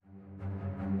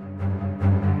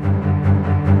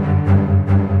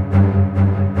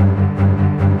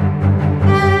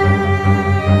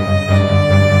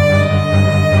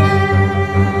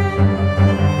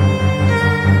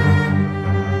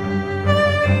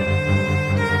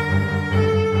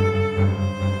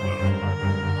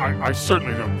I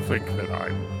certainly don't think that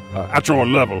I'm at your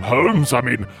level, Holmes. I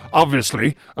mean,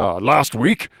 obviously, last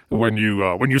week when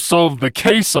you solved the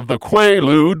case of the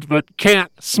Quaalude that can't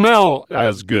smell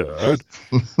as good,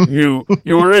 you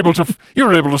were able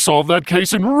to solve that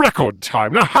case in record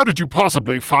time. Now, how did you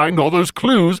possibly find all those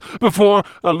clues before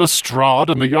Lestrade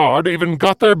and the Yard even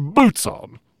got their boots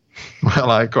on? Well,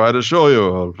 I quite assure you,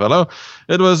 old fellow,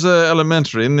 it was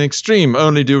elementary in the extreme,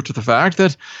 only due to the fact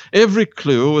that every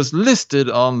clue was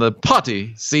listed on the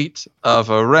potty seat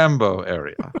of a Rambo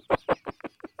area.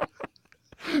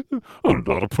 A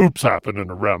lot of poops happen in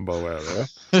a Rambo area.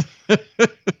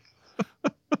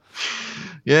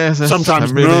 Yes,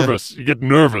 sometimes nervous. You get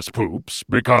nervous poops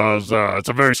because it's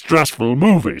a very stressful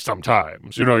movie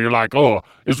sometimes. You know, you're like, oh,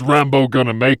 is Rambo going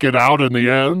to make it out in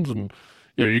the end? And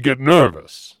you get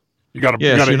nervous. You gotta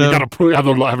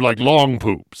have like long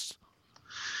poops.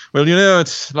 Well,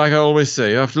 it's like I always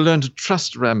say, you have to learn to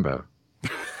trust Rambo.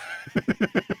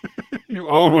 You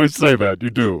always say that, you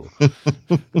do.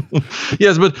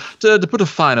 Yes, but to put a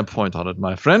finer point on it,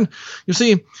 my friend, you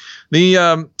see,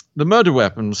 the murder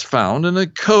weapon was found in a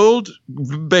cold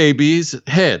baby's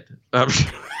head.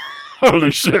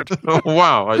 Holy shit! Oh,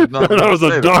 wow, I did not. That was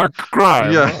a dark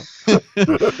crime. Yeah,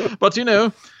 but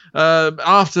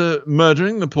after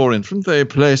murdering the poor infant, they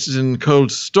placed it in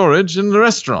cold storage in the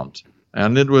restaurant,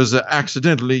 and it was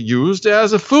accidentally used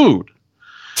as a food.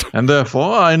 And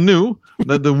therefore, I knew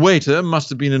that the waiter must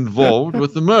have been involved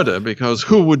with the murder, because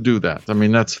who would do that? I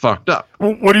mean, that's fucked up.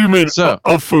 What do you mean,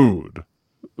 a food?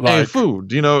 A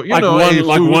food,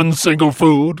 one single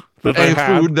food that they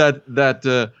have? Food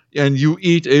that and you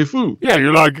eat a food. Yeah,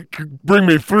 you're like, bring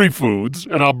me 3 foods,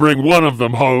 and I'll bring one of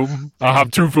them home. I'll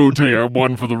have 2 foods here,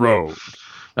 1 for the road.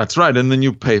 That's right, and then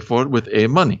you pay for it with a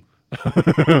money.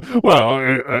 Well,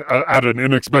 at an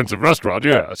inexpensive restaurant,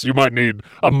 yes. You might need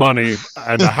a money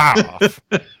and a half.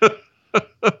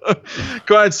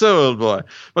 Quite so, old boy.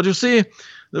 But you see,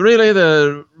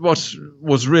 what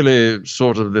was really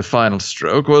sort of the final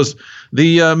stroke was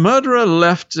the murderer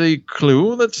left a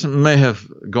clue that may have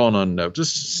gone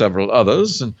unnoticed, several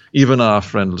others, and even our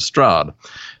friend Lestrade.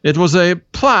 It was a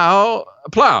plow.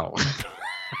 Well,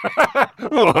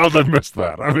 how'd they miss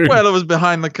that? I mean, well, it was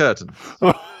behind the curtain.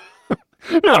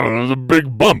 Yeah, there was a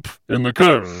big bump in the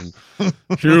curtain.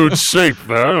 Huge shape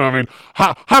there. I mean,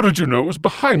 how did you know it was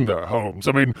behind there, Holmes?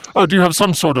 I mean, do you have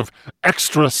some sort of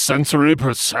extrasensory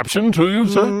perception to you,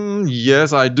 sir?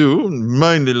 Yes, I do.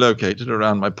 Mainly located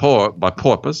around my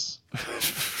porpoise.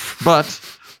 But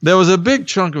there was a big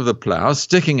chunk of the plow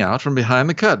sticking out from behind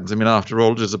the curtains. I mean, after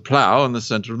all, there's a plow in the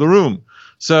center of the room.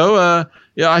 So,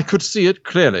 I could see it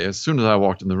clearly as soon as I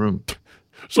walked in the room.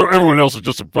 So everyone else is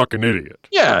just a fucking idiot.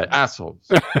 Yeah, assholes.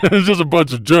 It's just a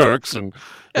bunch of jerks and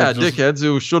dickheads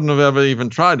who shouldn't have ever even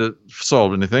tried to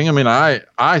solve anything. I mean,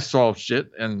 I solve shit,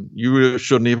 and you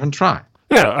shouldn't even try.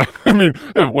 Yeah, I mean,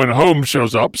 when Holmes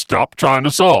shows up, stop trying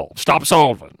to solve. Stop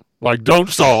solving. Like, don't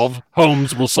solve.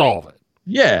 Holmes will solve it.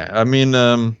 Yeah, I mean,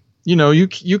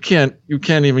 you can't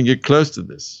even get close to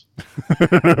this.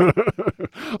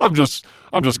 I'm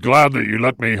just glad that you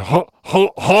let me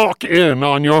hawk in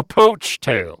on your poach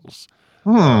tails.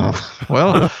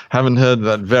 Well, haven't heard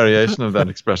that variation of that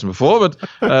expression before, but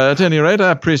at any rate,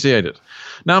 I appreciate it.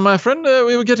 Now, my friend,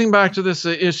 we were getting back to this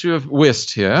issue of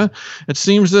whist here. It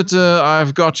seems that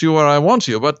I've got you where I want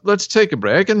you, but let's take a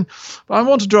break, and I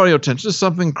want to draw your attention to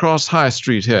something across High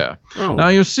Street here. Oh. Now,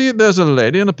 you see there's a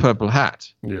lady in a purple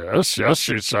hat. Yes,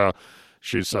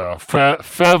 she's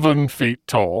 7 feet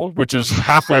tall, which is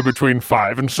halfway between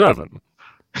 5 and 7.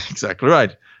 Exactly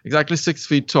right. Exactly 6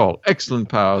 feet tall. Excellent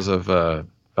powers of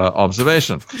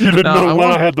observation. You didn't know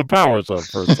what I had the powers of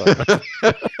for a second.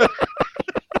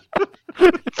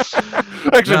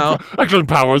 Excellent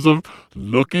powers of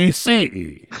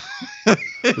looky-see.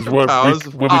 Is what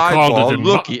we called it in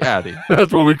looky-addy.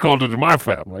 That's what we called it in my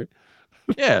family.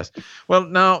 Yes. Well,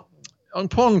 now,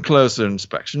 upon closer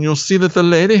inspection, you'll see that the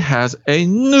lady has a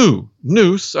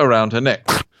noose around her neck,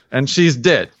 and she's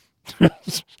dead.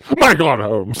 My God,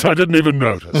 Holmes, I didn't even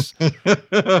notice.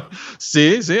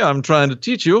 See, I'm trying to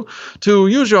teach you to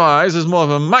use your eyes as more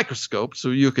of a microscope so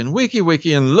you can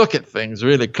wiki and look at things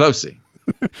really closely.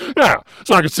 Yeah,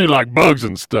 so I can see like bugs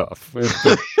and stuff.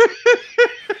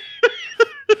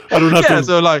 I don't have to.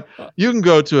 So like you can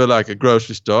go to a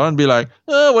grocery store and be like,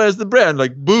 oh, where's the bread?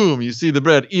 Like, boom, you see the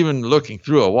bread even looking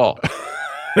through a wall.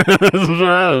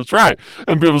 That's right.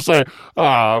 And people say,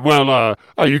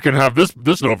 you can have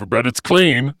this loaf of bread. It's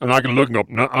clean. And I can look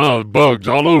and go, bugs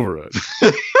all over it.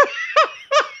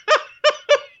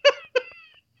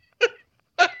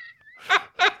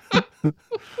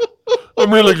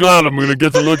 I'm really glad I'm going to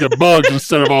get to look at bugs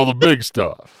instead of all the big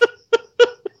stuff.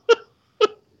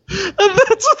 And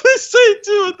that's what they say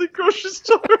too at the grocery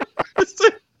store.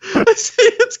 They say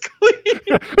it's clean.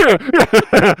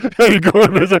 Yeah, you go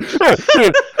in there and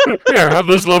say, here, have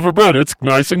this loaf of bread. It's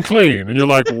nice and clean. And you're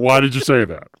like, why did you say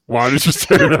that? Why did you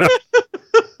say that?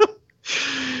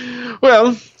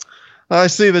 Well, I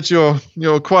see that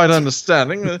you're quite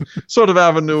understanding the sort of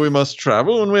avenue we must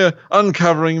travel when we're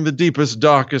uncovering the deepest,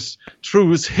 darkest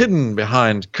truths hidden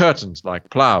behind curtains like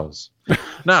plows.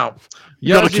 Now,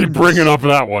 you gotta keep bringing up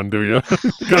that one, do you?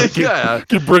 You gotta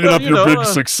keep bringing up your big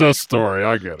success story.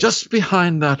 I get it. Just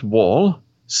behind that wall,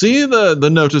 see the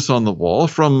notice on the wall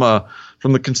from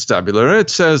the constabulary. It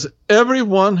says,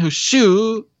 everyone who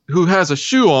has a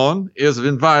shoe on is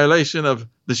in violation of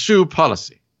the shoe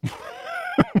policy.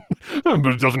 But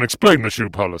it doesn't explain the shoe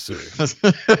policy.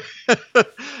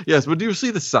 Yes, but do you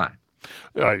see the sign?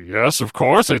 Yes, of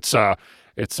course. It's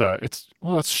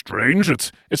well, that's strange.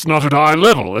 It's not at eye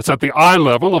level. It's at the eye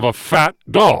level of a fat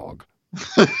dog.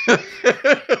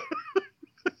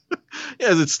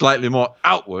 Yes, it's slightly more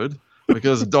outward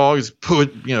because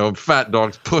fat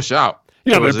dogs push out.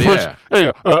 Yeah, they push.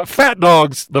 Fat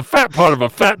dogs. The fat part of a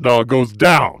fat dog goes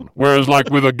down, whereas like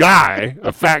with a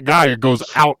fat guy, it goes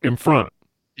out in front.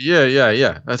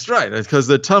 Yeah. That's right. That's because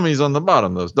the tummy's on the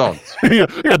bottom. Those dogs.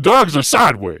 yeah, dogs are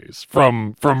sideways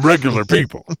from regular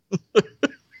people.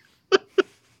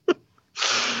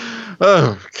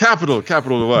 Oh,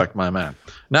 capital work, my man.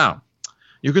 Now,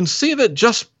 you can see that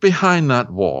just behind that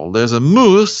wall, there's a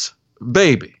moose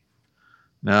baby.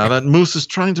 Now, that moose is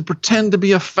trying to pretend to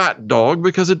be a fat dog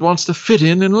because it wants to fit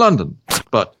in London.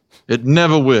 But it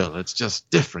never will. It's just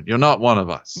different. You're not one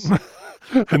of us.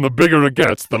 And the bigger it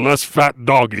gets, the less fat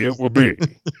doggy it will be.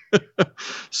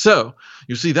 So,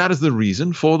 you see, that is the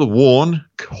reason for the worn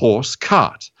horse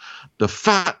cart. The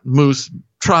fat moose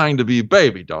trying to be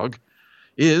baby dog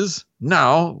is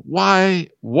now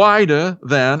wider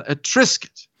than a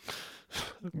Triscuit.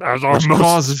 As are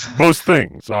most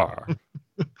things are.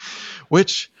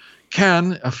 Which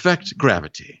can affect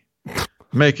gravity,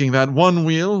 making that one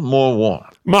wheel more worn.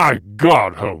 My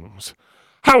God, Holmes.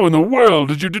 How in the world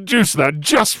did you deduce that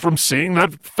just from seeing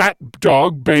that fat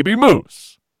dog baby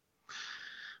moose?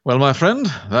 Well, my friend,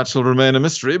 that shall remain a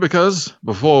mystery because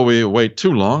before we wait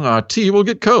too long, our tea will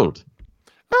get cold.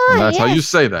 Oh, and that's yes. how you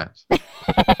say that.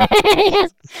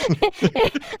 Yes.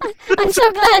 I'm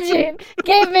so glad you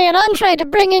gave me an entree to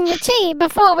bring in your tea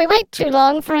before we wait too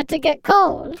long for it to get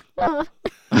cold. Oh.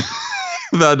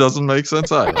 That doesn't make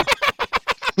sense either.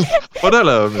 But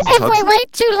hello, Mrs. Hudson. If we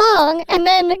wait too long and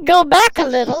then go back a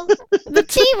little, the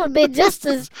tea will be just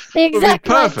as the exact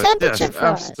right temperature yes, for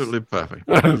absolutely us. Perfect.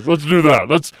 Let's do that.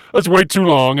 Let's wait too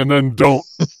long and then don't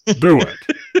do it.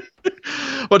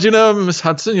 But Miss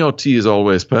Hudson, your tea is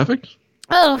always perfect.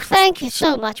 Oh, thank you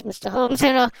so much, Mr. Holmes.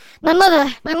 My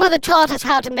mother taught us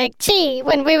how to make tea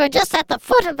when we were just at the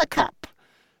foot of the cup.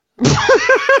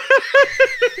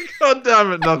 God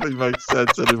damn it, nothing makes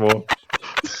sense anymore.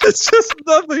 It's just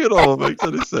nothing at all makes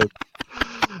any sense.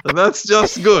 And that's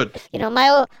just good.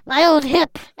 My old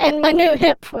hip and my new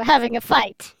hip were having a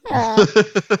fight. And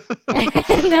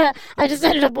I just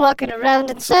ended up walking around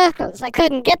in circles. I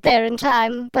couldn't get there in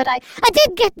time, but I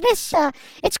did get this.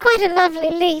 It's quite a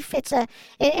lovely leaf. It's a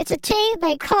tea.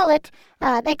 They call it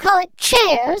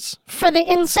chairs for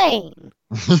the insane.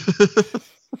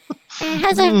 It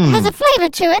has a flavor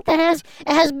to it that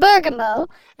has bergamot,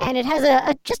 and it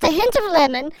has just a hint of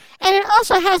lemon, and it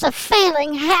also has a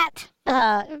failing hat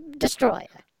destroyer.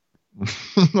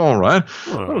 All right.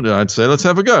 Well, I'd say let's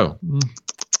have a go.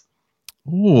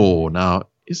 Oh, now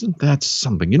isn't that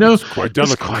something? It's quite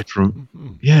delicate.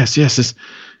 Yes. This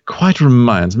quite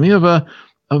reminds me of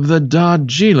the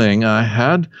Darjeeling I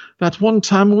had that one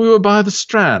time we were by the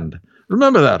Strand.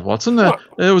 Remember that, Watson?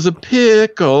 There was a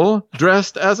pickle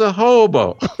dressed as a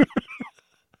hobo.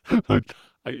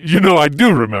 I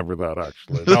do remember that,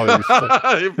 actually. Now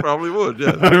that you probably would,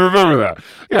 yeah. I remember that.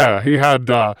 Yeah, he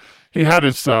had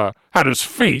his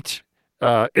feet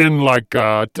in like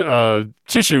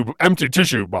empty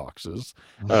tissue boxes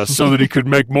so that he could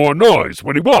make more noise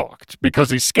when he walked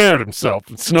because he scared himself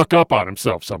and snuck up on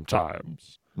himself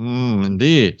sometimes.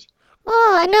 Indeed.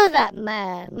 Oh, I know that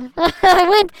man. I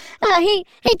went.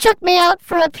 He took me out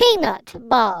for a peanut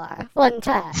bar one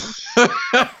time.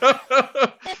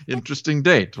 Interesting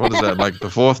date. What is that, like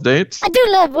the fourth date? I do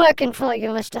love working for you,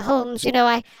 Mr. Holmes.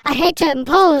 I hate to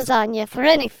impose on you for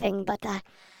anything, but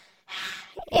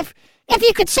if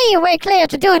you could see your way clear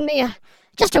to doing me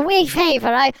just a wee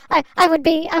favor, I would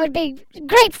be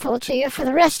grateful to you for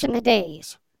the rest of my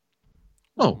days.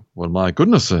 Oh, well, my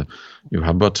goodness, you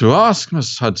have but to ask,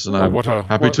 Miss Hudson. I'm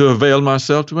happy to avail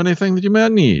myself to anything that you may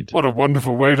need. What a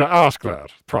wonderful way to ask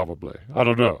that, probably. I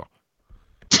don't know.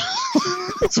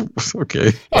 It's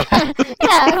okay.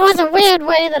 Yeah, it was a weird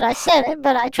way that I said it,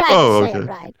 but I tried to say it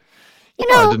right. You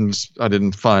know, I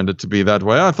didn't find it to be that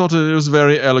way. I thought it was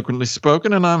very eloquently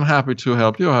spoken, and I'm happy to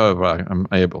help you however I am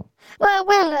able. Well,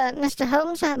 Mr.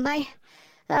 Holmes,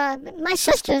 my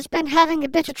sister's been having a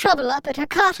bit of trouble up at her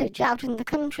cottage out in the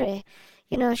country.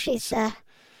 You know, she's, I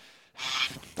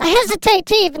hesitate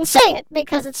to even say it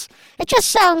because it just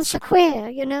sounds so queer,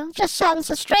 you know, it just sounds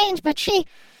so strange, but she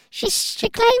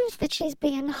claims that she's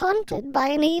being haunted by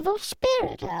an evil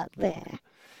spirit out there.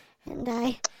 And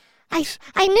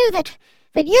I knew that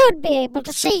you'd be able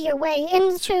to see your way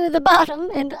into the bottom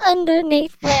and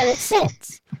underneath where it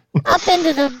sits, up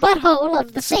into the butthole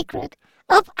of the secret,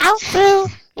 up out through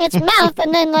its mouth,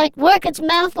 and then work its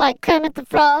mouth like Kermit the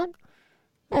Frog,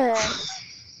 and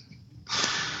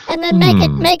then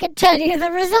make it tell you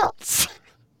the results.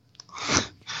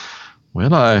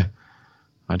 Well, I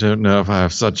don't know if I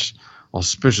have such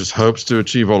auspicious hopes to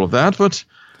achieve all of that, but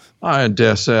I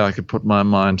dare say I could put my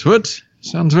mind to it.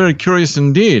 Sounds very curious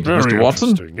indeed, Very Mr.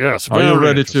 Watson. Yes, Are you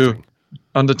ready to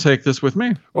undertake this with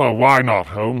me? Well, why not,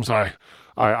 Holmes? I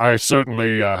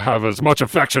certainly have as much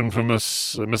affection for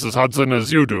Mrs. Hudson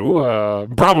as you do,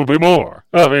 probably more.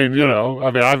 I mean, you know,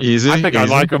 I think I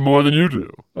like her more than you do.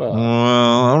 Well,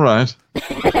 all right.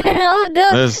 Oh,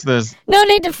 no. There's no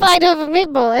need to fight over me,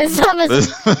 boys.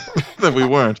 that we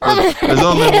weren't. There's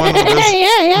only one.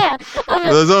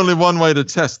 There's only one way to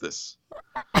test this.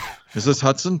 Mrs.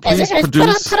 Hudson, please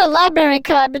produce. Put a library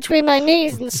card between my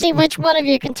knees and see which one of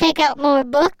you can take out more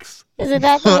books. Is it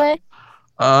that the way?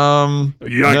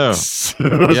 Yikes.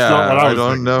 No. Yeah, I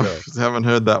don't know. I haven't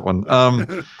heard that one.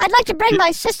 I'd like to bring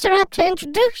my sister up to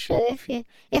introduce you,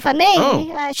 if I may.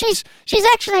 Oh. She's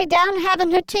actually down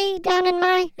having her tea down in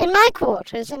my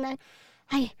quarters, and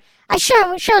I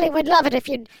surely would love it if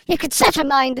you could set her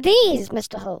mind at ease,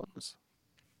 Mr. Holmes.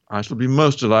 I shall be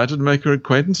most delighted to make her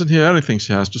acquaintance and hear anything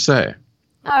she has to say.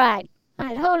 All right,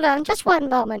 hold on, just one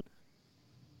moment.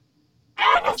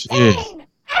 Ernestine,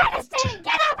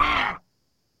 get up here!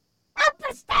 Up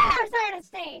the stairs,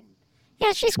 Ernestine!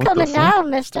 Yeah, she's What coming the now,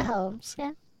 Mr. Holmes.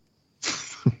 Yeah.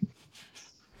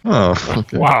 Oh,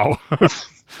 okay. Wow.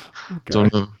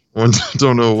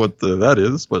 Don't know what that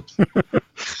is, but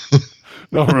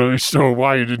Not really sure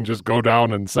why you didn't just go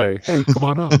down and say, hey, come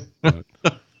on up.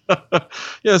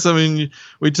 yes, I mean,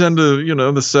 we tend to,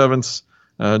 the servants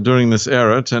during this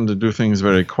era tend to do things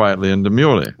very quietly and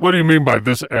demurely. What do you mean by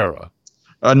this era?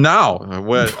 Now,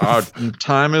 where our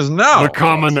time is now. The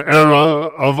common era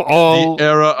of all. The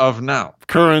era of now.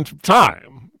 Current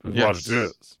time is Yes. what it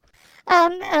is.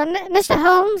 Mr.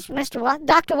 Holmes,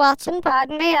 Dr. Watson,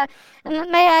 pardon me.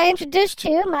 May I introduce to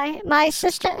you my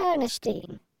sister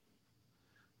Ernestine?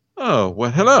 Oh, well,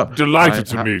 hello. Delighted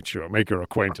to meet you, make your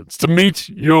acquaintance. To meet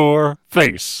your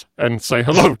face and say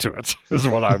hello to it is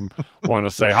what I want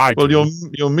to say hi to. Well,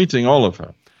 you're meeting all of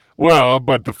her. Well,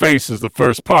 but the face is the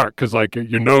first part because,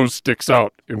 your nose sticks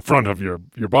out in front of your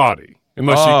body.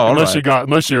 Unless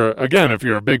you're if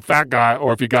you're a big fat guy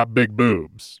or if you got big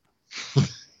boobs.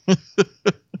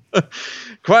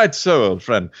 Quite so, old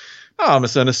friend.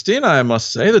 Miss Ernestine, I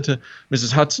must say that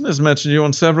Mrs. Hudson has mentioned you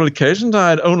on several occasions.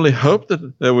 I had only hoped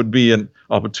that there would be an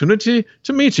opportunity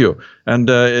to meet you, and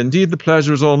indeed the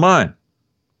pleasure is all mine.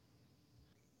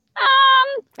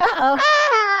 Uh-oh.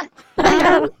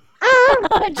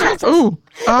 Oh, Jesus.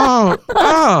 Oh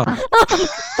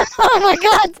my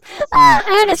God.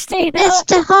 Ernestine.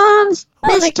 Mr. Holmes,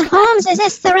 Mr. Holmes, is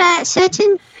this the right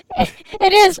setting?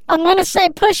 It is. I'm going to say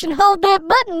push and hold that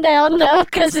button down, though,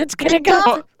 because it's going to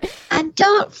go. I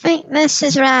don't think this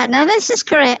is right. Now, this is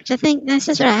correct. I think this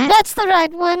is right. That's the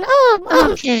right one. Oh,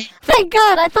 Okay. Thank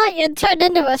God. I thought you'd turned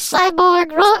into a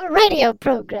cyborg radio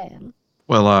program.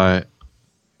 Well,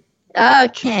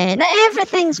 Okay. Now,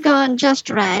 everything's going just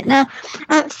right. Now,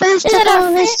 first Is of it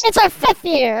all, it's our 5th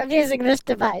year of using this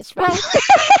device, right?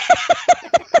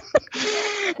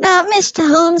 Now, Mr.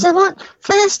 Holmes,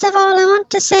 first of all, I want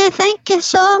to say thank you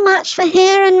so much for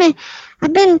hearing me.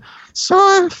 I've been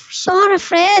so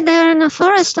afraid there in the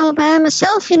forest all by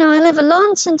myself. I live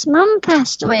alone since Mum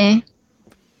passed away.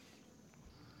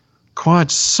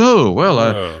 quite so.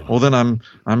 Well, then I'm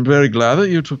very glad that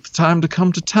you took the time to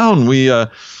come to town. We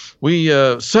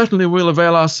certainly will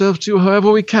avail ourselves to you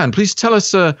however we can. Please tell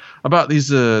us about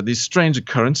these strange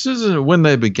occurrences, when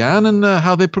they began, and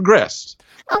how they progressed.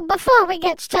 Oh, before we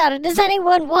get started, does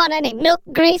anyone want any milk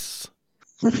grease?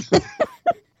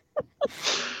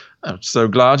 I'm so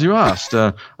glad you asked.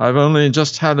 I've only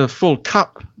just had a full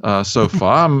cup so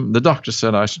far. The doctor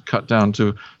said I should cut down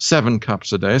to 7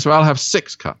 cups a day, so I'll have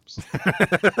 6 cups.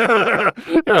 Yeah,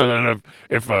 and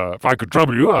if I could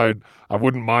trouble you, I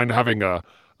wouldn't mind having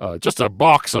just a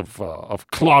box of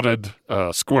clotted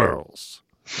squirrels,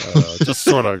 just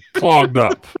sort of clogged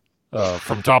up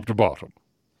from top to bottom.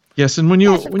 Yes, and when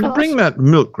you Yes, of course. bring that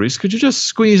milk grease, could you just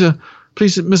squeeze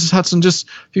please, Mrs. Hudson, just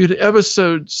if you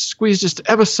could squeeze just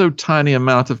ever so tiny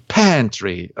amount of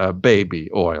pantry baby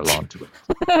oil onto it.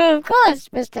 Of course,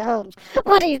 Mr. Holmes.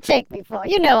 What do you take me for?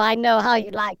 You know I know how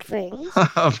you like things.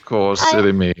 Of course,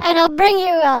 silly me. And I'll bring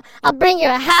you a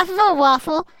half of a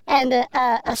waffle and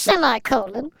a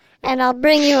semicolon, and I'll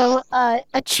bring you a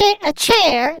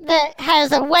chair that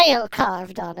has a whale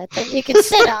carved on it that you can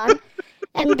sit on.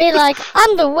 And be like,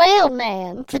 I'm the whale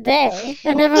man today.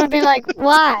 And everyone would be like,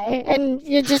 why? And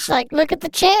you're just like, look at the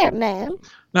chair, man.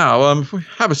 Now,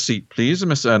 have a seat, please,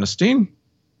 Miss Ernestine.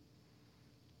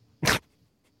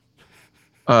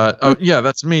 Yeah,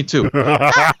 that's me too.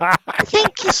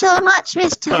 Thank you so much,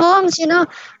 Mr. Holmes. You know,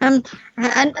 I'm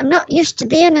not used to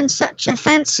being in such a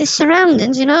fancy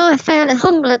surroundings. You know, I'm fairly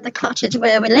humble at the cottage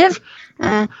where we live.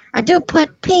 I do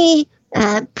put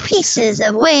pieces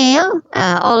of whale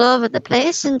all over the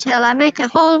place until I make a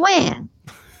whole whale.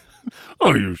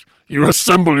 Oh, you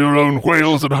assemble your own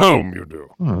whales at home, you do.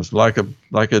 Oh, it's like a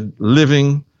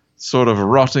living sort of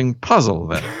rotting puzzle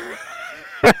then.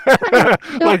 I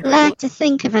don't like to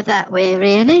think of it that way,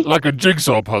 really. Like a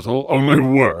jigsaw puzzle, only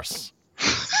worse.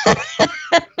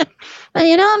 Well,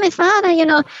 you know, my father, you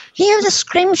know, he was a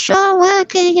scrimshaw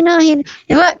worker, you know, he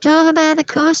worked over by the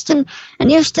coast and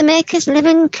used to make his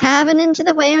living carving into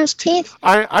the whale's teeth.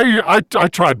 I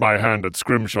tried my hand at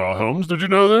scrimshaw, Holmes. Did you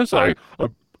know this? I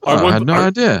had no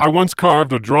idea. I once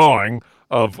carved a drawing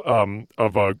of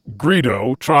a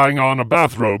Greedo trying on a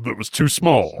bathrobe that was too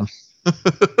small.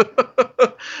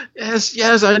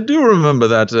 Yes, I do remember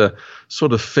that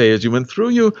sort of phase you went through.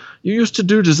 You used to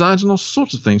do designs on all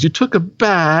sorts of things. You took a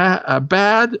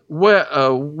bad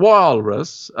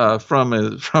walrus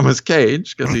from his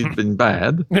cage because he'd been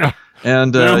bad. Yeah,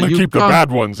 and they only you keep the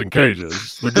bad ones in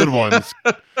cages. The good ones.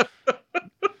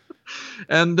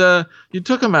 And you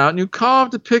took him out and you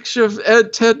carved a picture of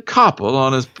Ted Koppel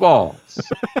on his balls.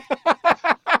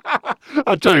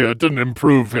 I tell you, it didn't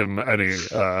improve him any.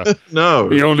 No,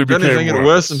 he only if became anything, it worse.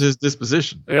 worsened his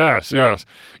disposition. Yes. You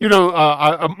know,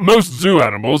 most zoo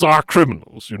animals are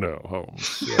criminals. You know,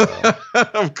 Holmes.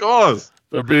 Of course.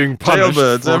 They're being punished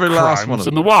Jailbirds, for every last crimes one of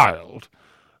in them. the wild.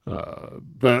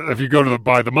 But if you go to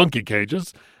by the monkey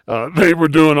cages, they were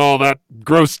doing all that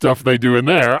gross stuff they do in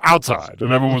there outside,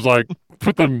 and everyone was like,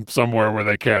 "Put them somewhere where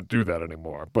they can't do that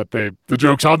anymore." But the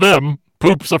joke's on them.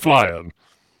 Poops are flying,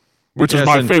 which is Yes,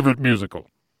 my and- favorite musical.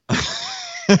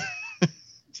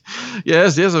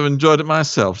 Yes, I've enjoyed it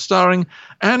myself. Starring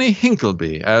Annie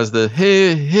Hinkleby as the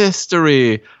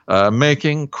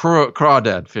history-making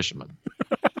crawdad fisherman.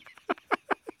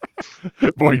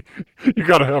 Boy, you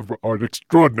got to have an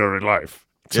extraordinary life.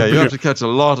 Yeah, you have to catch a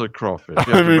lot of crawfish.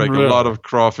 You I have to mean, break really. a lot of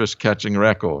crawfish catching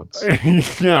records.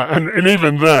 Yeah, and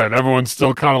even then, everyone's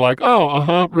still kind of like,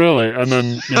 "Oh, really?" And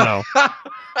then, you know,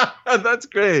 That's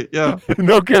great, yeah.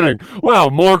 no kidding. Wow,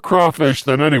 more crawfish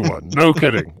than anyone. No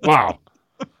kidding. Wow.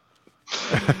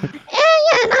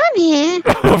 Yeah, and I'm here.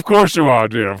 Of course you are,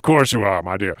 dear. Of course you are,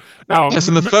 my dear. Now, Yes,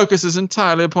 and the focus is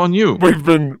entirely upon you.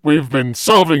 we've been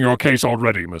solving your case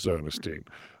already, Miss Ernestine.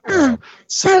 Oh,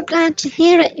 so glad to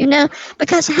hear it, you know,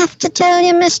 because I have to tell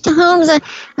you, Mr. Holmes,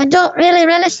 I don't really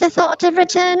relish the thought of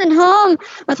returning home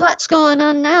with what's going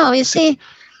on now. You see,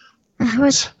 it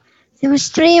was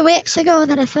 3 weeks ago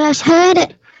that I first heard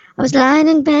it. I was lying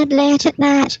in bed late at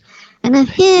night, and a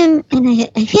hymn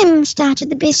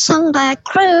started to be sung by the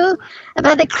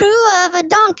crew of a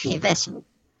donkey vessel,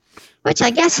 which I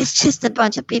guess is just a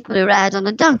bunch of people who ride on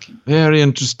a donkey. Very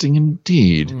interesting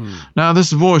indeed. Now,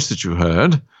 this voice that you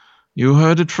heard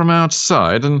it from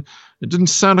outside, and it didn't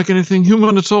sound like anything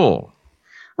human at all.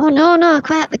 Oh, no,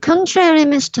 quite the contrary,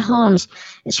 Mr. Holmes.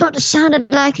 It sort of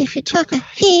sounded like if you took a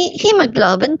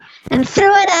hemoglobin and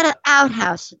threw it at an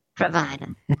outhouse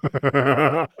provider.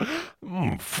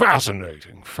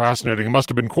 Fascinating. It must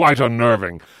have been quite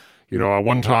unnerving. You know,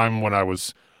 one time when I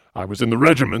was in the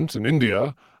regiment in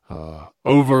India,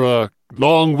 over a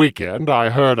long weekend,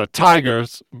 I heard a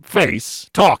tiger's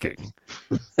face talking.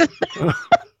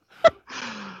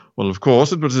 Well, of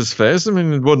course, it was his face. I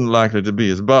mean, it wasn't likely to be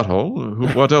his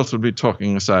butthole. What else would be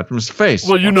talking aside from his face?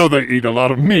 Well, you know they eat a lot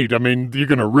of meat. I mean, you're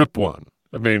going to rip one.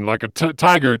 I mean, like a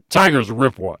tigers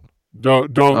rip one.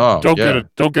 Don't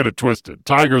get it twisted.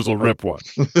 Tigers will rip one.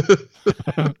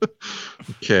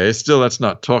 Okay, still that's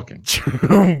not talking.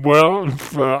 Well,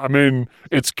 I mean,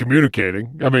 it's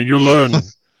communicating. I mean, you learn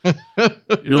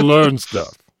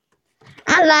stuff.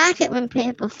 I like it when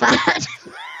people fart.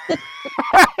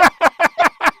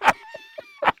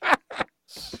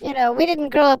 We didn't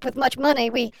grow up with much money.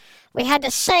 We had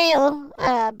to sail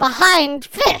behind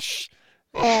fish,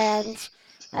 and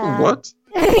What?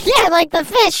 yeah, like the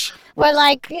fish were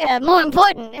like more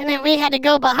important, and then we had to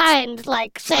go behind,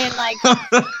 like saying like,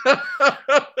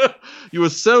 You were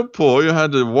so poor you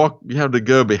had to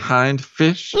go behind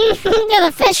fish? yeah,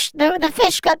 the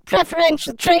fish got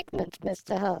preferential treatment,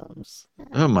 Mr. Holmes.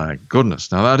 Oh my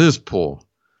goodness, now that is poor.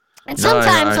 And You know,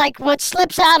 sometimes, I- like, what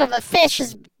slips out of a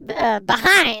fish's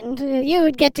behind, you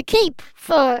would get to keep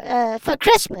for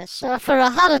Christmas or for a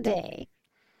holiday.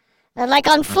 Like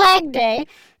on Flag Day,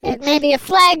 maybe a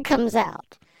flag comes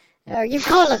out. Or you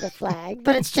call it a flag,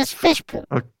 but it's just fish poop.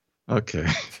 Okay.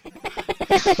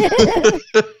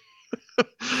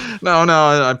 No,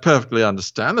 I perfectly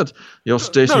understand that your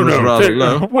station was rather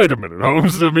low. Wait a minute,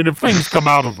 Holmes. I mean, if things come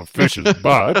out of a fish's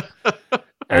butt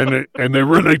and they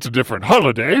relate to different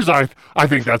holidays, I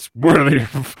think that's worthy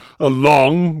of a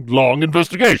long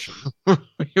investigation.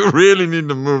 You really need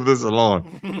to move this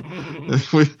along.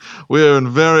 We're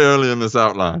very early in this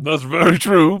outline. That's very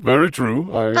true. Very true.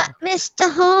 But,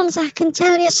 Mr. Holmes, I can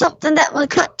tell you something that will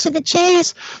cut to the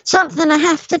chase. Something I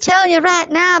have to tell you right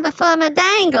now before my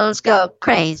dangles go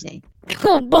crazy.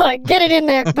 Oh, boy, get it in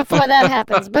there before that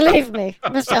happens. Believe me,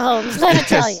 Mr. Holmes, let me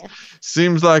tell you.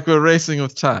 Seems like we're racing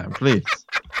with time. Please.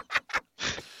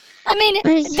 I mean,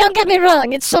 don't get me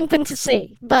wrong, it's something to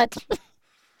see, but...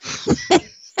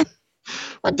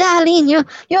 Well, Darlene,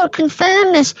 you'll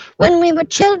confirm this. When we were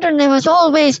children, there was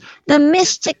always the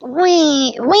mystic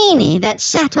weenie that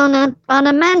sat on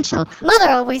a mantle. Mother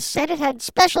always said it had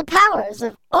special powers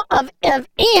of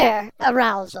ear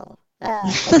arousal.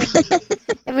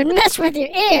 It would mess with your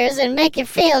ears and make you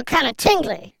feel kind of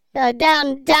tingly.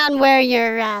 Down where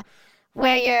your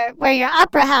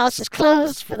opera house is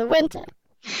closed for the winter.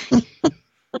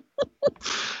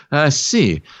 I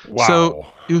see. Wow. So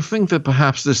you think that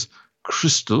perhaps this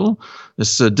crystal,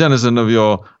 this denizen of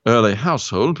your early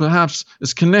household, perhaps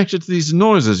is connected to these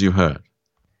noises you heard?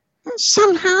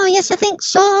 Somehow, yes, I think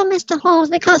so, Mr. Holmes,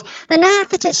 because the night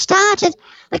that it started,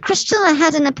 the crystal I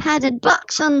had in a padded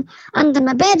box under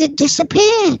my bed, it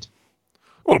disappeared.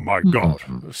 Oh my God!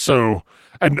 So,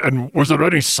 and was there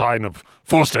any sign of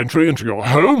forced entry into your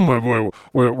home?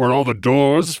 Were all the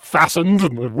doors fastened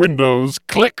and the windows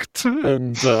clicked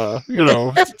and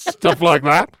stuff like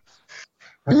that?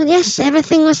 Well, yes,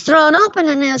 everything was thrown open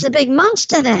and there was a big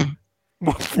monster there.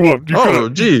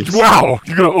 Geez. Wow,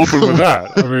 you're gonna open with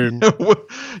that? I mean,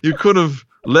 You could have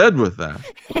led with that.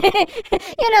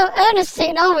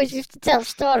 Ernestine always used to tell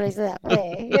stories that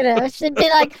way. She'd be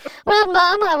like, well,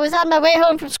 Mom, I was on my way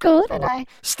home from school and I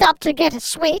stopped to get a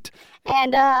sweet.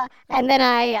 And then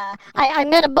I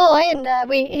met a boy and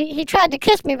he tried to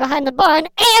kiss me behind the barn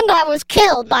and I was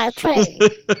killed by a train.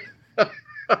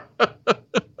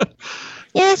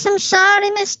 Yes, I'm sorry,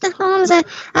 Mr. Holmes. I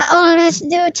always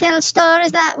do tell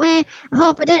stories that way. I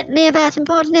hope I didn't leave out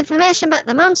important information, but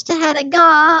the monster had a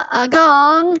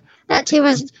gong that he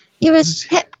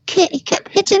kept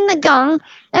hitting the gong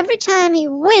every time he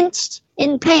winced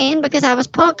in pain because I was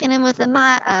poking him with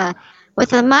a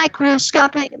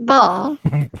microscopic ball.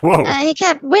 Whoa. He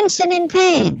kept wincing in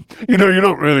pain. You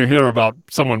don't really hear about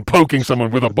someone poking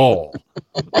someone with a ball.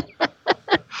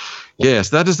 Yes,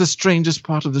 that is the strangest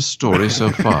part of the story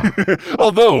so far.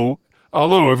 Although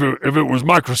if it was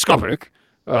microscopic,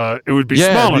 it would be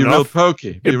small it'd be enough. real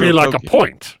pokey. It'd be like pokey. a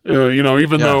point.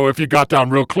 Even though if you got down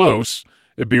real close,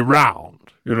 it'd be round.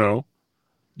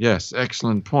 Yes,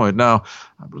 excellent point. Now,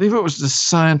 I believe it was the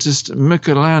scientist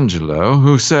Michelangelo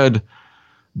who said,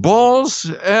 balls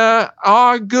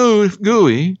are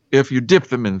gooey if you dip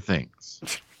them in things.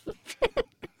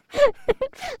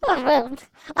 Oh, well,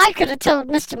 I could have told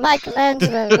Mr.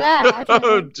 Michelangelo that.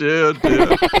 Oh, dear.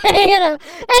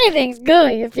 Anything's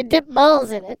gooey if you dip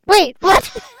balls in it. Wait,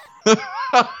 what?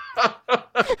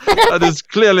 That is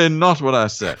clearly not what I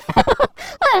said.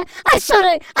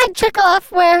 I took off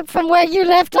from where you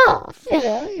left off,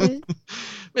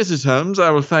 Mrs. Holmes,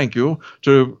 I will thank you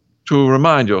to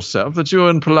remind yourself that you're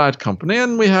in polite company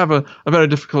and we have a very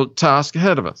difficult task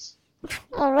ahead of us.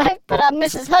 All right, but I'm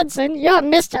Mrs. Hudson. You're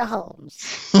Mr.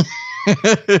 Holmes.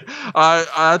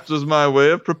 That was my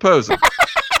way of proposing.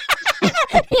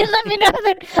 You let me know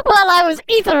that while I was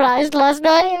etherized last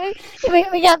night,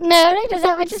 we got married. Is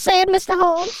that what you're saying, Mr.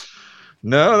 Holmes?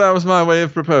 No, that was my way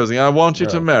of proposing. I want you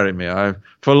to marry me.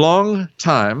 For long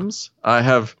times, I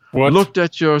have looked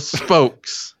at your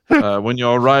spokes when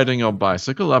you're riding your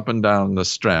bicycle up and down the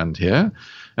Strand here.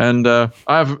 And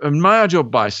I've admired your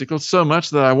bicycle so much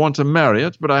that I want to marry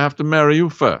it, but I have to marry you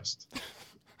first.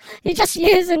 You're just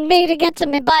using me to get to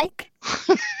my bike?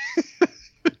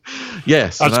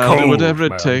 Yes, That's and I'll do cold, whatever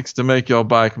man. it takes to make your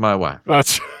bike my wife.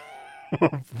 That's... Oh,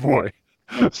 boy.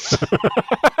 I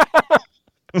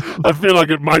feel like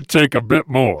it might take a bit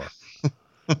more.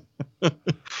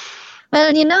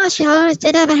 Well, you know, she always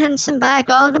did have a handsome bike.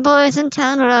 All the boys in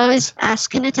town were always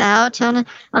asking it out on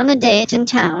a date in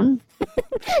town.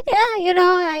 Yeah, you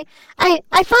know, I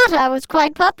thought I was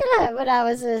quite popular when I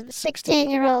was a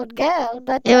 16-year-old girl,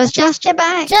 but... It was just your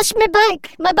bike. Just my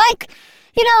bike. My bike,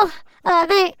 you know,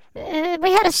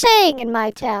 we had a saying in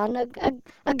my town,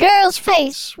 a girl's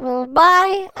face will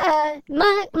buy a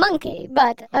monkey,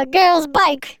 but a girl's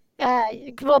bike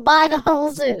will buy the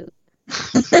whole zoo.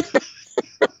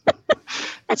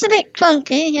 That's a bit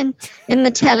clunky in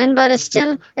the telling, but it's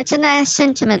a nice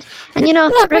sentiment. And you know,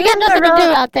 Look, we got nothing to do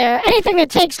Ro- out there. Anything that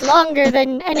takes longer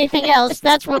than anything else,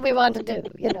 that's what we want to do,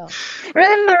 you know.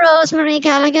 remember Rosemary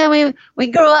Gallagher? We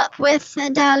grew up with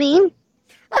Darlene.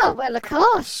 Oh, well, of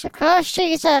course.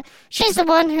 She's the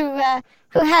one who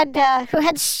had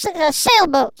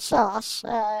sailboat sauce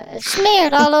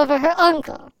smeared all over her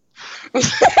uncle.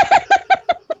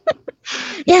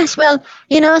 Yes, well,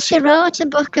 you know, she wrote a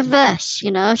book of verse.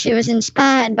 You know, she was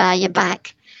inspired by your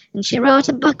bike, and she wrote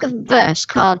a book of verse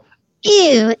called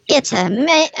 "Ew, it's a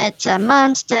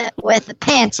monster with a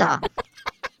pants off."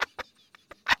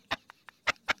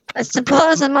 I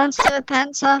suppose a monster with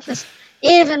pants off is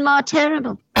even more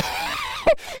terrible.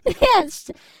 Yes,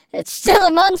 it's still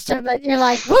a monster, but you're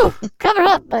like, woo, cover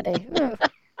up, buddy. Woo.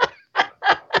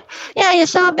 Yeah, you're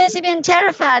so busy being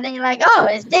terrified, and you're like, oh,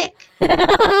 his dick.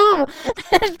 I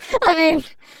mean,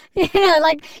 you know,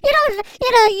 like you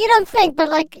don't think, but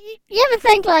like you ever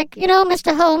think, like, you know,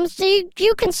 Mr. Holmes, do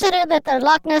you consider that the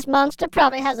Loch Ness monster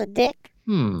probably has a dick?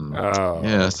 Oh.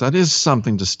 Yes, that is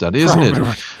something to study, isn't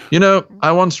it? You know,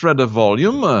 I once read a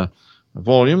volume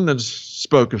that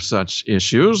spoke of such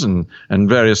issues and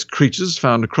various creatures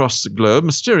found across the globe,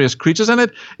 mysterious creatures,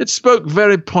 and it spoke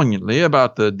very poignantly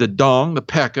about the dong, the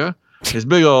pecker, his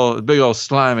big old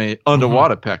slimy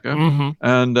underwater pecker,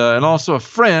 and also a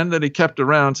friend that he kept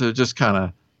around to just kind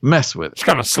of mess with. Just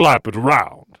kind of slap it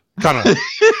around. Kind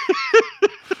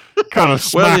of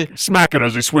smack it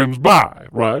as he swims by,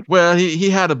 right? Well,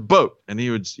 he had a boat, and he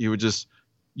would just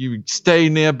you would stay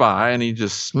nearby, and he'd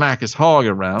just smack his hog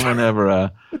around whenever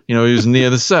he was near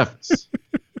the surface.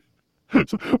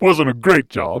 Wasn't a great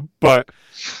job, but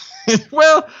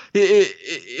well,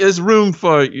 there's room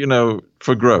for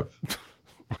growth.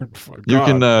 You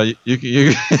can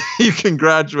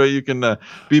graduate. You can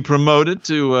be promoted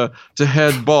to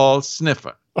head ball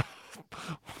sniffer.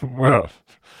 Well,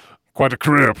 quite a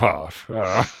career path.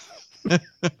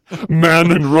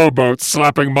 Man in rowboat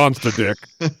slapping monster dick.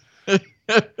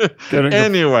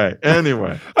 Anyway,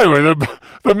 Anyway,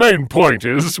 the main point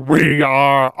is we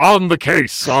are on the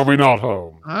case, are we not,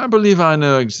 Holmes? I believe I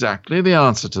know exactly the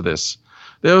answer to this.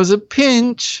 There was a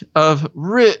pinch of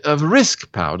risk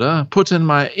powder put in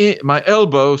my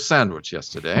elbow sandwich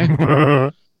yesterday.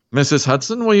 Mrs.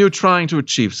 Hudson, were you trying to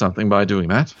achieve something by doing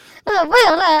that?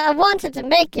 I wanted to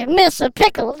make you miss a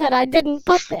pickle that I didn't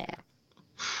put there.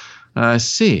 I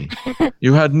see.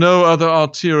 You had no other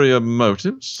ulterior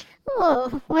motives?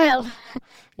 Oh, well...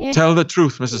 Tell the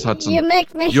truth, Mrs. Hudson. You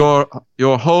make me... Your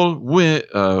whole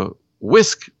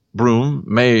whisk broom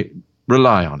may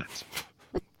rely on it.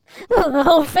 Oh, the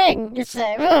whole thing, you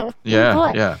say. Oh, Yeah,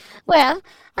 boy. yeah. Well,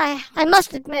 I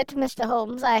must admit, Mr.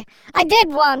 Holmes, I did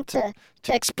want to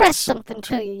express something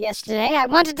to you yesterday. I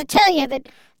wanted to tell you that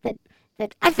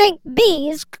I think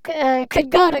bees could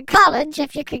go to college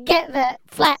if you could get the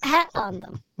flat hat on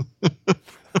them.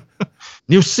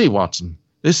 You see, Watson,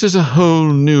 this is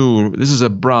a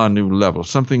brand new level,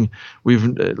 something we've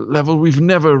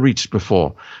never reached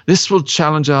before. This will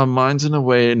challenge our minds in a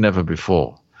way never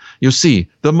before. You see,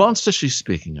 the monster she's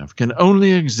speaking of can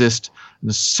only exist in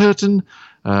a certain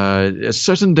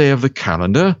day of the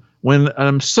calendar when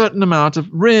a certain amount of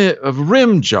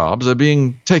rim jobs are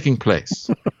taking place.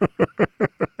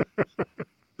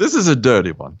 This is a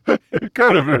dirty one. It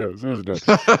kind of is, isn't it?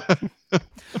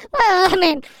 Well, I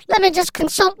mean, let me just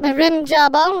consult my rim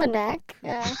job almanac.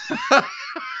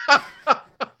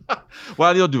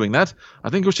 While you're doing that, I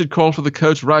think we should call for the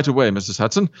coach right away, Mrs.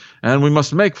 Hudson, and we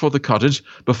must make for the cottage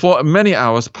before many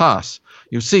hours pass.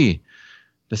 You see,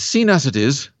 The scene as it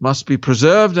is must be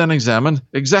preserved and examined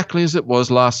exactly as it was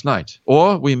last night.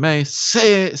 Or we may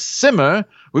simmer,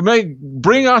 we may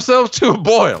bring ourselves to a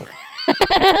boil.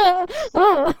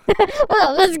 Oh,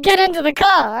 well, let's get into the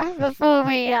car before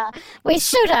we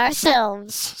shoot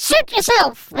ourselves. Shoot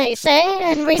yourself, they say,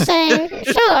 and we say,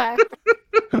 sure.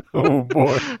 Oh,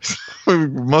 boy. We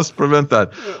must prevent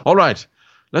that. All right,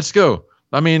 let's go.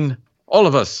 I mean, all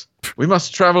of us. We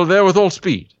must travel there with all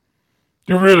speed.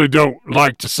 You really don't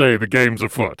like to say the game's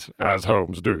afoot, as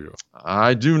Holmes, do you?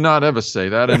 I do not ever say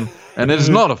that, and it is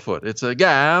not afoot. It's a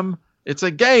game. It's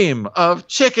a game of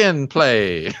chicken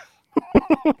play.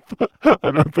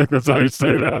 I don't think that's how you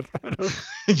say that.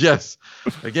 Yes,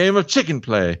 a game of chicken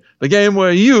play. The game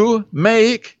where you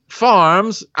make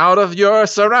farms out of your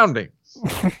surroundings.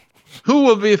 Who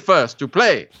will be first to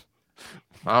play?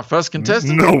 Our first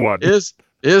contestant No one. is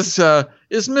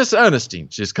Miss Ernestine.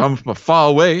 She's come from a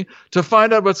far way to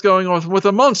find out what's going on with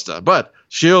a monster, but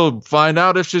she'll find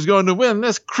out if she's going to win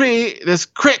this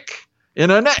crick in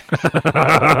her neck.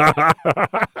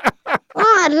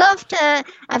 Oh, I'd love to.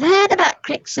 I've heard about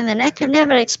cricks in the neck. I've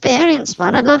never experienced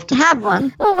one. I'd love to have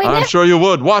one. Oh, I'm sure you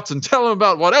would. Watson, tell him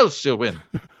about what else she'll win.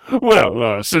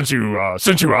 Well, since you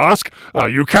ask,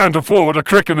 you can't afford a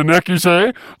crick in the neck, you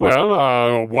say?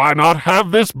 Well, why not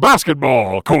have this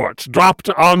basketball court dropped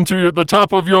onto the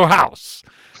top of your house?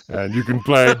 And you can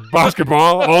play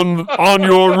basketball on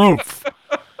your roof.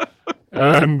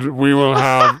 And we will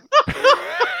have...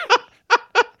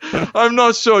 I'm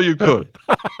not sure you could.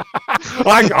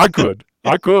 I could.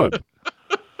 I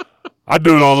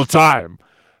do it all the time.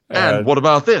 And what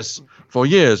about this? For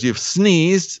years, you've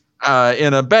sneezed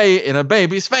in a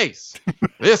baby's face.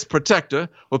 This protector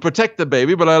will protect the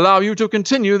baby, but allow you to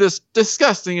continue this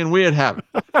disgusting and weird habit.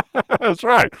 That's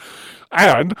right.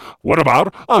 And what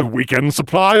about a weekend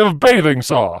supply of bathing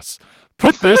sauce?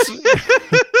 Put this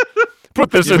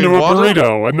You into mean a water?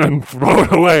 burrito and then throw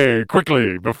it away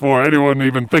quickly before anyone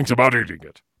even thinks about eating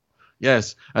it.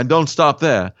 Yes, and don't stop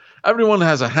there. Everyone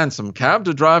has a hansom cab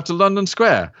to drive to London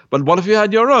Square. But what if you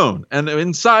had your own? And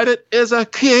inside it is a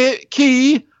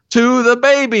key to the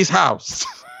baby's house.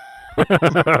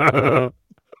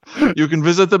 You can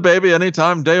visit the baby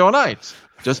anytime, day or night.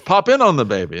 Just pop in on the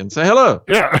baby and say hello.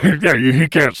 Yeah, he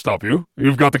can't stop you.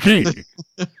 You've got the key.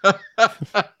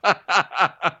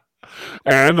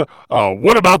 And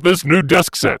what about this new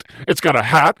desk set? It's got a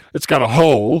hat. It's got a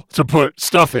hole to put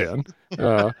stuff in.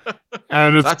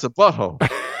 And it's That's a butthole.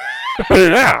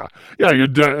 yeah.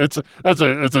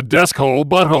 It's a desk hole,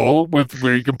 butthole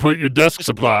where you can put your desk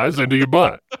supplies into your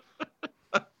butt.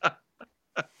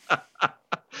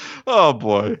 Oh,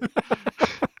 boy.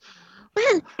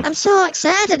 Well, I'm so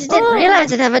excited. I didn't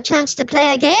realize I'd have a chance to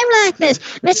play a game like this.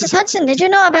 Mrs. Hudson, did you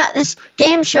know about this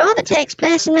game show that takes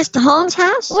place in Mr. Holmes'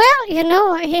 house? Well,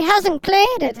 he hasn't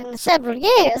played it in several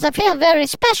years. I feel very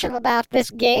special about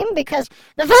this game because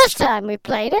the first time we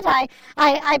played it,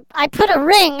 I put a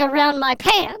ring around my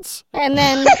pants and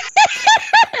then...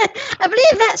 I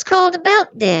believe that's called a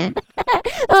belt, dear.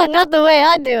 Oh, not the way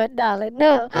I do it, darling,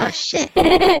 no. Oh, shit.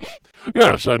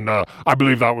 Yes, and I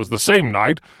believe that was the same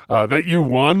night that you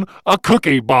won a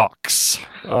cookie box,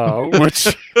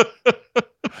 which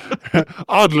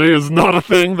oddly is not a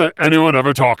thing that anyone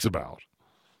ever talks about.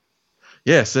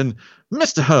 Yes, and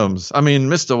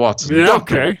Mr. Watson. Yeah,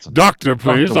 Dr. okay. Watson. Doctor,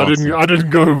 please. Dr. Watson. I didn't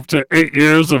go to 8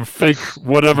 years of fake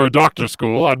whatever doctor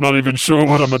school. I'm not even sure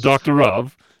what I'm a doctor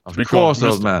of. Of Be called course,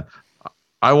 old Mr. man.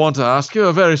 I want to ask you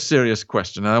a very serious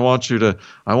question, and I want you to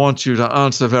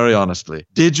answer very honestly.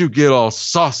 Did you get all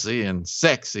saucy and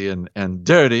sexy and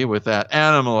dirty with that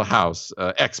Animal House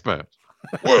expert?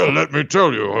 Well, let me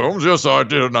tell you, Holmes. Yes, I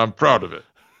did, and I'm proud of it.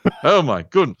 Oh my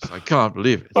goodness, I can't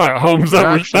believe it. All right, Holmes,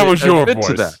 that was your Admit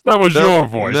to voice. That was your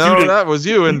voice. No, You didn't- that was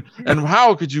you. And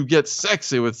how could you get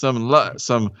sexy with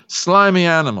some slimy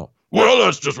animal? Well,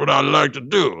 that's just what I like to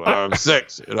do. I'm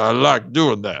sexy, and I like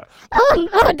doing that.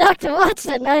 Oh, Dr.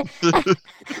 Watson, I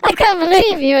can't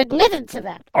believe you admitted to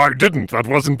that. I didn't. That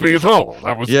wasn't me at all.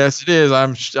 That was Yes, it is.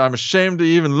 I'm ashamed to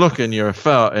even look in your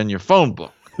phone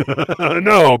book.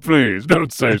 No, please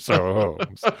don't say so,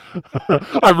 Holmes.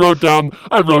 I wrote down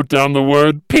the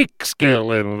word peak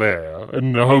skill in there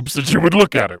in the hopes that you would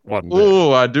look at it one day.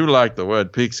 Oh, I do like the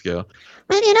word peak skill.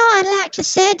 Well, I'd like to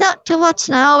say, Dr.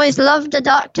 Watson, I always loved a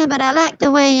doctor, but I like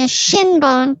the way your shin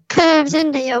bone curves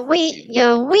into your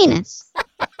weenus.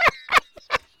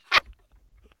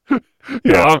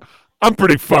 Yeah, I'm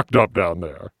pretty fucked up down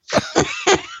there.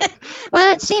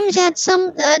 Well, it seems you had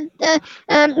some.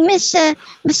 My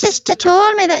sister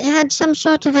told me that you had some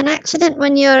sort of an accident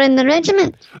when you were in the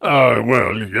regiment.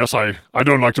 Well, yes, I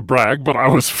don't like to brag, but I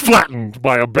was flattened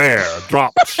by a bear,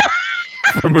 dropped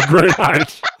from a great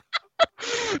height.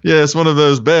 Yes, one of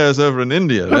those bears over in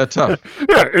India. They're tough.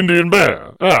 Yeah, Indian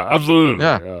bear. Yeah, absolutely.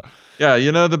 Yeah. Yeah,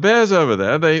 you know, the bears over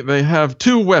there, they have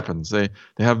two weapons. They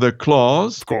have their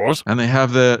claws, Of course. and they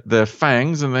have their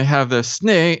fangs, and they have their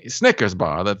Snickers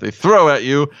bar that they throw at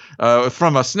you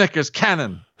from a Snickers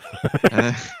cannon.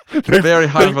 Very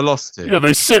high velocity. Yeah,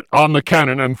 they sit on the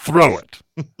cannon and throw it.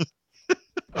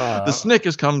 The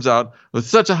Snickers comes out with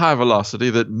such a high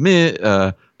velocity that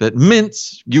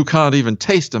mints, you can't even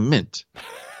taste a mint.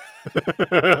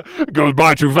 It goes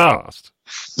by too fast.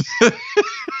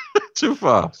 Too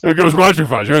fast. It goes by too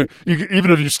fast.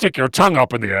 Even if you stick your tongue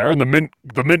up in the air and the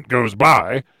mint goes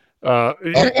by,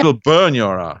 It'll burn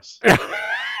your ass.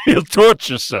 you'll torch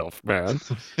yourself, man.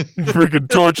 You freaking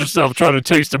torch yourself trying to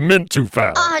taste a mint too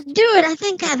fast. Oh, dude, I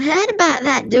think I've heard about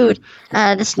that, dude.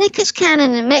 The Snickers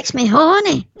cannon, it makes me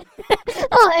horny.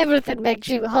 Oh, everything makes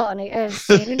you horny,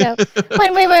 Ernestine. You know,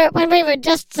 when we were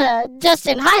just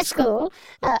in high school,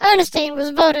 Ernestine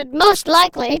was voted most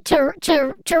likely to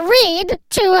read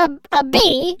to a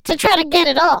bee to try to get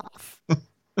it off.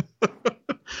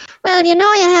 Well, you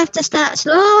know, you have to start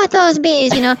slow with those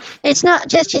bees, you know. It's not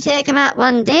just you take them out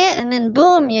one date and then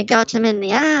boom, you got them in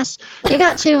the ass. You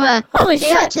got to, Holy you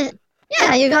shit! got to,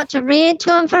 yeah, you got to read to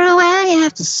them for a while. You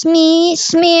have to smear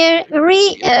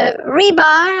rebar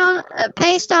on,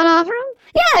 paste all over them.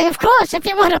 Yeah, of course. If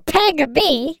you want to peg a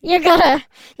bee, you gotta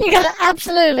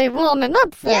absolutely warm him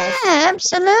up first. Yeah,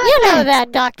 absolutely. You know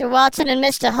that, Dr. Watson and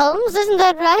Mr. Holmes, isn't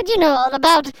that right? You know all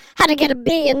about how to get a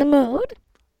bee in the mood.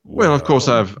 Well, of course,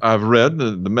 I've read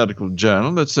the medical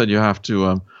journal that said you have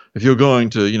to, if you're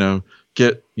going to,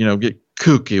 get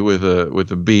kooky with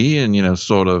a bee and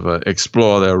sort of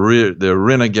explore their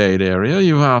renegade area,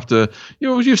 you have to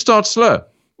you start slow.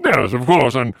 Yes, of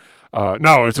course. And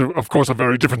now it's, of course, a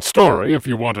very different story if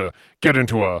you want to get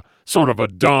into a sort of a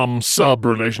dom-sub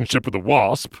relationship with a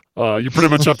wasp. You pretty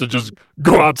much have to just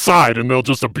go outside and they'll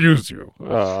just abuse you.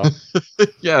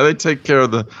 Yeah, they take care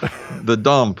of the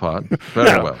dom part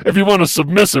very well. If you want a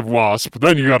submissive wasp,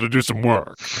 then you got to do some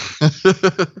work.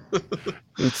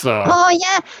 It's Oh,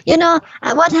 yeah. You know,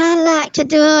 what I like to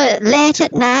do late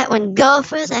at night when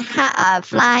gophers are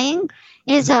flying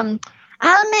is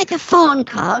I'll make a phone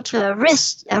call to a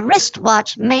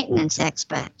wristwatch maintenance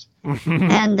expert.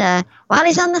 And while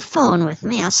he's on the phone with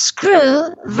me, I'll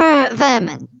screw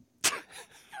vermin.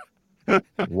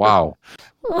 Wow,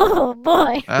 Oh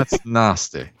boy! that's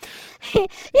nasty.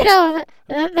 You know,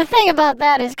 the thing about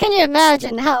that is, can you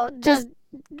imagine how just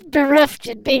bereft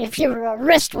you'd be if you were a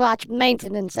wristwatch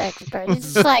maintenance expert?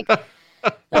 It's just like,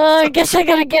 I guess I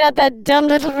gotta get out that dumb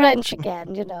little wrench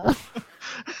again, you know.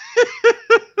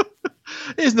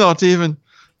 He's not even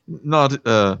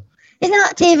He's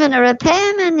not even a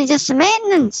repairman, he's just a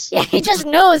maintenance. Yeah, he just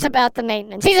knows about the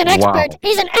maintenance. He's an expert. Wow.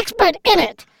 He's an expert in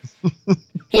it.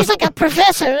 He's like a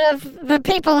professor of the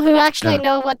people who actually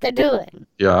know what they're doing.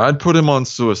 Yeah, I'd put him on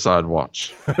suicide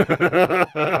watch.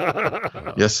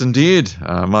 Yes, indeed.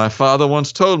 My father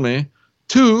once told me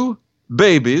 2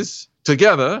 babies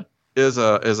together is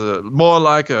a more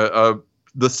like the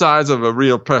size of a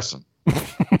real person.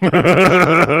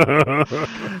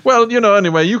 Well,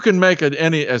 anyway, you can make it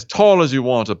as tall as you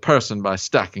want a person by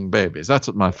stacking babies. That's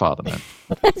what my father meant.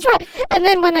 That's right. And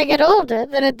then when they get older,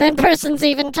 then person's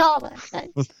even taller.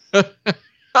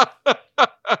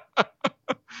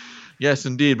 Yes,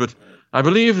 indeed. But I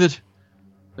believe that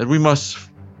we must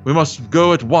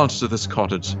go at once to this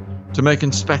cottage to make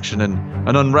inspection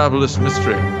and unravel this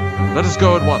mystery. Let us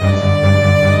go at once.